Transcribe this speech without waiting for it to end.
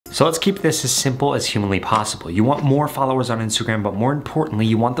So let's keep this as simple as humanly possible. You want more followers on Instagram, but more importantly,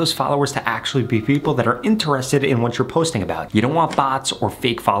 you want those followers to actually be people that are interested in what you're posting about. You don't want bots or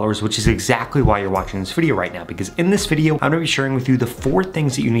fake followers, which is exactly why you're watching this video right now, because in this video, I'm gonna be sharing with you the 4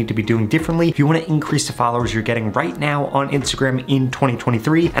 things that you need to be doing differently if you wanna increase the followers you're getting right now on Instagram in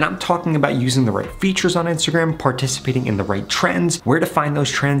 2023. And I'm talking about using the right features on Instagram, participating in the right trends, where to find those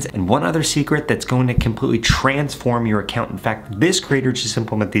trends, and one other secret that's going to completely transform your account. In fact, this creator just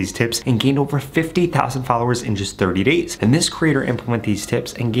implemented these tips and gained over 50,000 followers in just 30 days. And this creator implemented these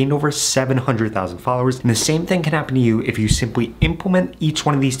tips and gained over 700,000 followers. And the same thing can happen to you if you simply implement each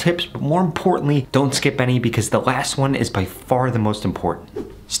one of these tips, but more importantly, don't skip any, because the last one is by far the most important.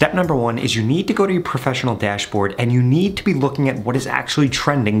 Step number 1 is you need to go to your professional dashboard and you need to be looking at what is actually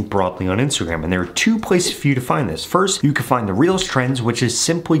trending broadly on Instagram. And there are 2 places for you to find this. First, you can find the Reels trends, which is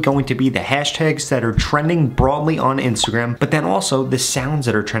simply going to be the hashtags that are trending broadly on Instagram, but then also the sounds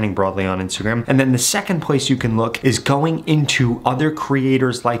that are trending broadly on Instagram. And then the second place you can look is going into other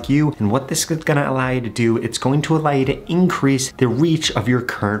creators like you. And what this is gonna allow you to do, it's going to allow you to increase the reach of your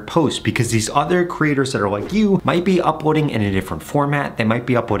current post, because these other creators that are like you might be uploading in a different format, they might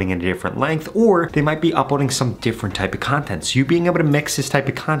be uploading in a different length, or they might be uploading some different type of content. So you being able to mix this type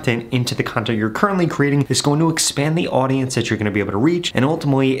of content into the content you're currently creating is going to expand the audience that you're going to be able to reach, and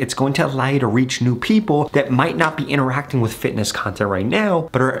ultimately it's going to allow you to reach new people that might not be interacting with fitness content right now,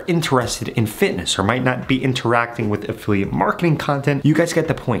 but are interested in fitness, or might not be interacting with affiliate marketing content. You guys get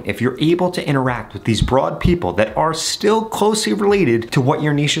the point. If you're able to interact with these broad people that are still closely related to what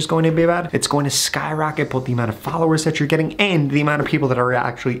your niche is going to be about, it's going to skyrocket both the amount of followers that you're getting and the amount of people that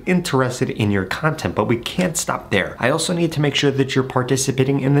are actually interested in your content. But we can't stop there. I also need to make sure that you're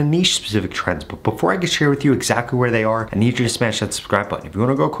participating in the niche specific trends. But before I can share with you exactly where they are, I need you to smash that subscribe button. If you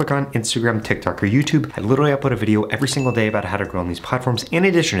want to go click on Instagram, TikTok, or YouTube, I literally upload a video every single day about how to grow on these platforms. In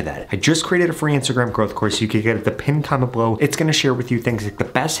addition to that, I just created a free Instagram growth course you can get at the pinned comment below. It's going to share with you things like the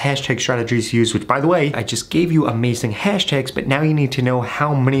best hashtag strategies to use, which by the way, I just gave you amazing hashtags, but now you need to know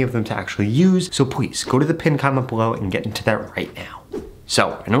how many of them to actually use. So please go to the pinned comment below and get into that right now.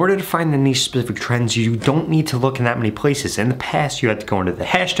 So, in order to find the niche specific trends, you don't need to look in that many places. In the past, you had to go into the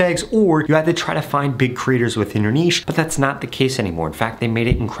hashtags, or you had to try to find big creators within your niche, but that's not the case anymore. In fact, they made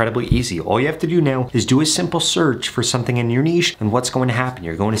it incredibly easy. All you have to do now is do a simple search for something in your niche, and what's going to happen?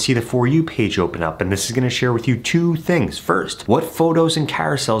 You're going to see the For You page open up, and this is going to share with you 2 things. First, what photos and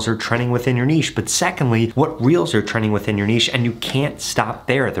carousels are trending within your niche, but secondly, what reels are trending within your niche, and you can't stop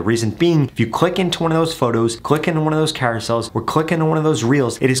there. The reason being, if you click into one of those photos, click into one of those carousels, or click into one of those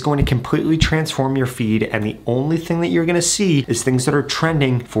reels, it is going to completely transform your feed, and the only thing that you're going to see is things that are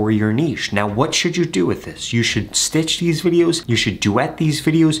trending for your niche. Now, what should you do with this? You should stitch these videos, you should duet these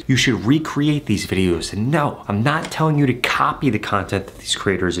videos, you should recreate these videos. And no, I'm not telling you to copy the content that these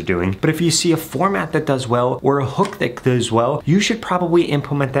creators are doing, but if you see a format that does well or a hook that does well, you should probably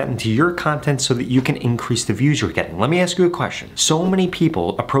implement that into your content so that you can increase the views you're getting. Let me ask you a question. So many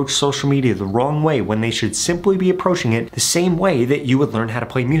people approach social media the wrong way when they should simply be approaching it the same way that you would learn how to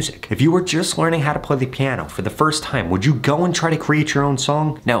play music. If you were just learning how to play the piano for the first time, would you go and try to create your own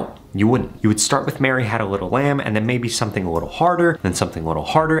song? No. You wouldn't. You would start with Mary Had a Little Lamb, and then maybe something a little harder, then something a little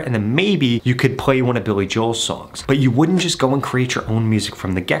harder, and then maybe you could play one of Billy Joel's songs. But you wouldn't just go and create your own music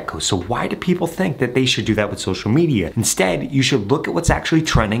from the get-go. So why do people think that they should do that with social media? Instead, you should look at what's actually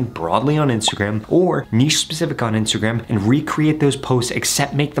trending broadly on Instagram or niche specific on Instagram and recreate those posts,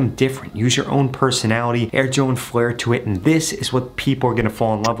 except make them different. Use your own personality, add your own flair to it, and this is what people are gonna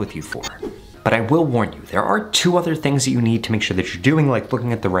fall in love with you for. But I will warn you, there are 2 other things that you need to make sure that you're doing, like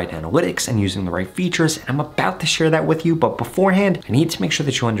looking at the right analytics and using the right features, and I'm about to share that with you, but beforehand, I need to make sure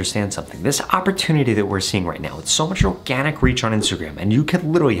that you understand something. This opportunity that we're seeing right now, it's so much organic reach on Instagram, and you could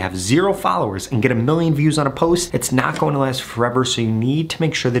literally have 0 followers and get 1 million views on a post. It's not going to last forever, so you need to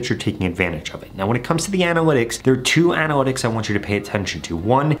make sure that you're taking advantage of it. Now, when it comes to the analytics, there are 2 analytics I want you to pay attention to.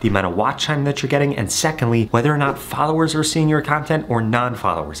 1, the amount of watch time that you're getting, and secondly, whether or not followers are seeing your content or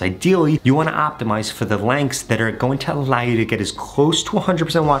non-followers. Ideally, you want to optimize for the lengths that are going to allow you to get as close to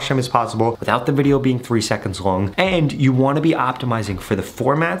 100% watch time as possible without the video being 3 seconds long. And you want to be optimizing for the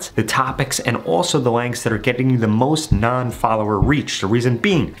formats, the topics, and also the lengths that are getting you the most non-follower reach. The reason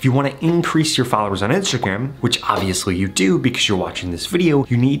being, if you want to increase your followers on Instagram, which obviously you do because you're watching this video,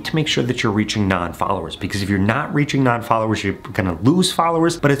 you need to make sure that you're reaching non-followers, because if you're not reaching non-followers, you're gonna lose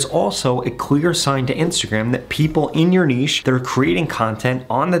followers. But it's also a clear sign to Instagram that people in your niche that are creating content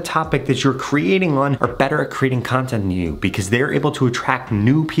on the topic that you're creating on are better at creating content than you because they're able to attract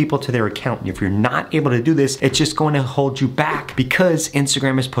new people to their account. If you're not able to do this, it's just going to hold you back because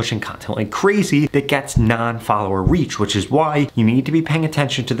Instagram is pushing content like crazy that gets non-follower reach, which is why you need to be paying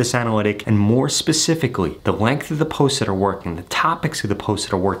attention to this analytic, and more specifically, the length of the posts that are working, the topics of the posts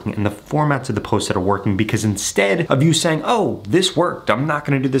that are working, and the formats of the posts that are working, because instead of you saying, oh, this worked, I'm not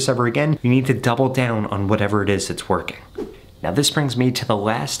gonna do this ever again, you need to double down on whatever it is that's working. Now this brings me to the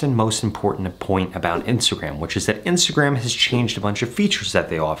last and most important point about Instagram, which is that Instagram has changed a bunch of features that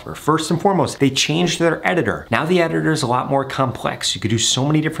they offer. First and foremost, they changed their editor. Now the editor is a lot more complex. You could do so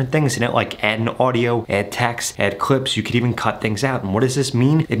many different things in it, like add an audio, add text, add clips. You could even cut things out. And what does this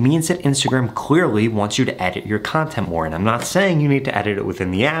mean? It means that Instagram clearly wants you to edit your content more. And I'm not saying you need to edit it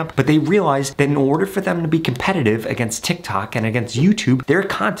within the app, but they realize that in order for them to be competitive against TikTok and against YouTube, their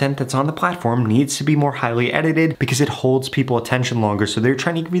content that's on the platform needs to be more highly edited because it holds people attention longer, so they're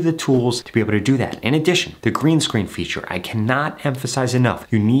trying to give you the tools to be able to do that. In addition, the green screen feature, I cannot emphasize enough.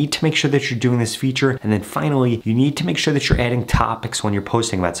 You need to make sure that you're doing this feature, and then finally, you need to make sure that you're adding topics when you're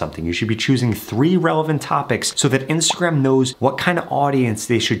posting about something. You should be choosing 3 relevant topics so that Instagram knows what kind of audience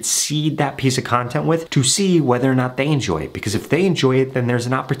they should seed that piece of content with to see whether or not they enjoy it. Because if they enjoy it, then there's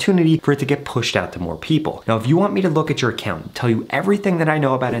an opportunity for it to get pushed out to more people. Now, if you want me to look at your account and tell you everything that I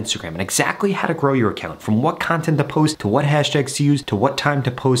know about Instagram and exactly how to grow your account, from what content to post to what hashtags to use to what time to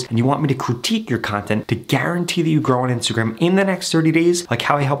post, and you want me to critique your content to guarantee that you grow on Instagram in the next 30 days, like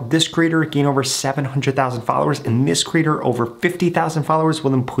how I helped this creator gain over 700,000 followers and this creator over 50,000 followers,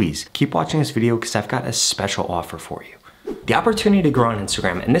 well then please keep watching this video because I've got a special offer for you. The opportunity to grow on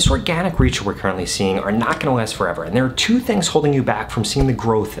Instagram and this organic reach we're currently seeing are not gonna last forever. And there are 2 things holding you back from seeing the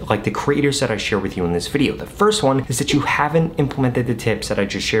growth like the creators that I share with you in this video. The first one is that you haven't implemented the tips that I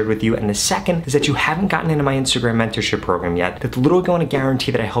just shared with you. And the second is that you haven't gotten into my Instagram mentorship program yet. That's literally going to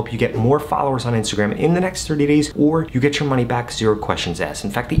guarantee that I help you get more followers on Instagram in the next 30 days, or you get your money back, 0 questions asked.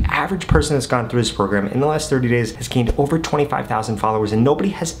 In fact, the average person that's gone through this program in the last 30 days has gained over 25,000 followers, and nobody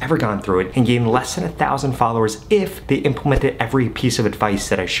has ever gone through it and gained less than 1,000 followers if they implemented every piece of advice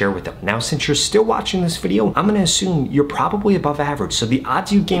that I share with them. Now, since you're still watching this video, I'm gonna assume you're probably above average. So the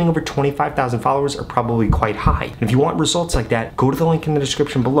odds of you gaining over 25,000 followers are probably quite high. And if you want results like that, go to the link in the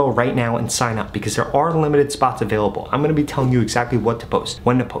description below right now and sign up because there are limited spots available. I'm gonna be telling you exactly what to post,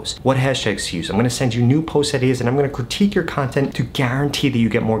 when to post, what hashtags to use. I'm gonna send you new post ideas and I'm gonna critique your content to guarantee that you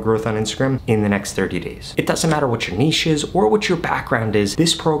get more growth on Instagram in the next 30 days. It doesn't matter what your niche is or what your background is,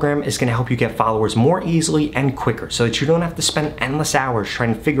 this program is gonna help you get followers more easily and quicker so that you don't have to spend endless hours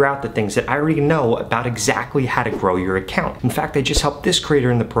trying to figure out the things that I already know about exactly how to grow your account. In fact, I just helped this creator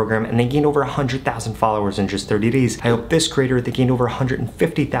in the program and they gained over 100,000 followers in just 30 days. I helped this creator, they gained over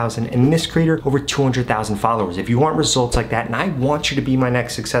 150,000, and this creator over 200,000 followers. If you want results like that and I want you to be my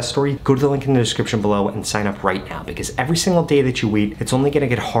next success story, go to the link in the description below and sign up right now because every single day that you wait, it's only gonna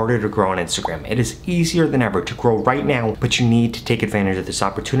get harder to grow on Instagram. It is easier than ever to grow right now, but you need to take advantage of this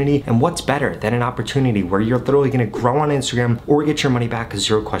opportunity. And what's better than an opportunity where you're literally gonna grow on Instagram or get your money back with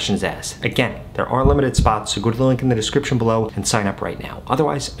 0 questions asked? Again, there are limited spots, so go to the link in the description below and sign up right now.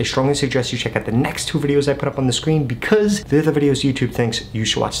 Otherwise, I strongly suggest you check out the next 2 videos I put up on the screen because they're the videos YouTube thinks you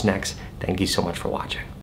should watch next. Thank you so much for watching.